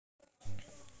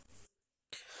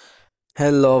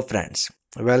Hello friends,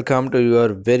 welcome to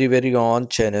your very own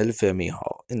channel Femi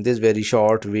How. In this very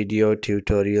short video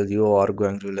tutorial you are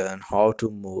going to learn how to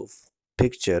move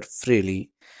picture freely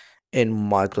in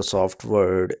Microsoft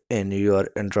Word in your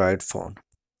Android phone.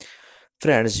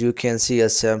 Friends, you can see a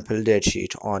sample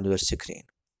datasheet on your screen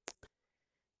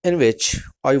in which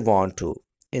I want to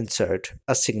insert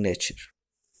a signature.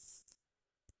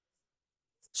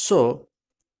 So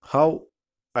how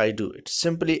I do it?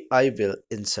 Simply I will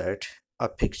insert a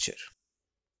picture.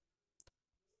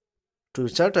 To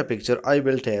insert a picture I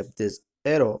will tap this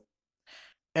arrow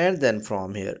and then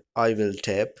from here I will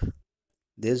tap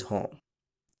this home.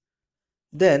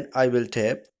 Then I will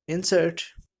tap insert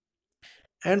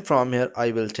and from here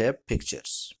I will tap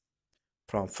pictures.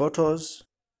 From photos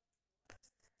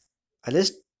a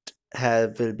list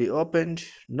will be opened.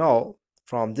 Now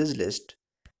from this list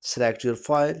select your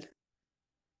file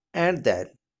and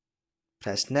then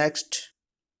press next,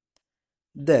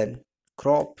 then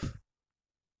crop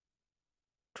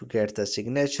to get the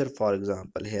signature. For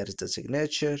example, here is the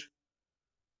signature.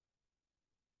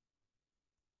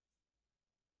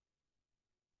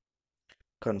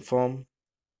 Confirm,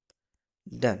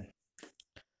 done.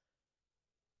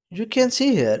 You can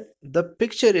see here the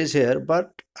picture is here,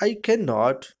 but I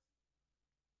cannot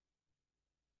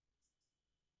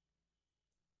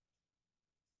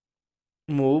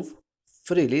move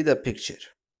freely the picture.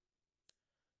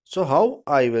 So how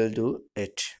I will do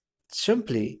it?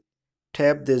 Simply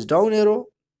tap this down arrow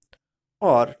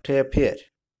or tap here.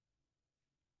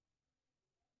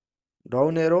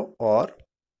 Down arrow or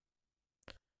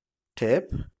tap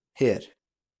here.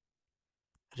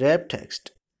 Wrap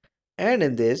text. And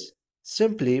in this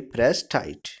simply press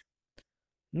tight.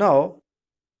 Now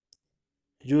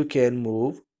you can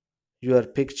move your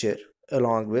picture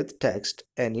along with text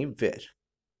anywhere.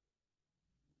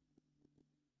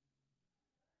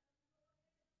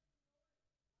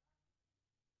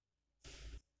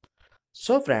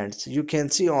 So friends, you can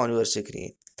see on your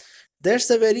screen.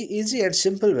 That's a very easy and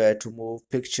simple way to move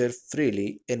picture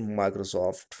freely in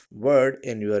Microsoft Word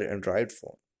in your Android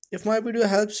phone. If my video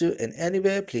helps you in any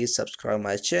way, please subscribe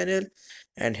my channel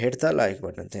and hit the like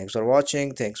button. Thanks for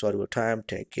watching. Thanks for your time.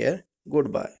 Take care.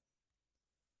 Goodbye.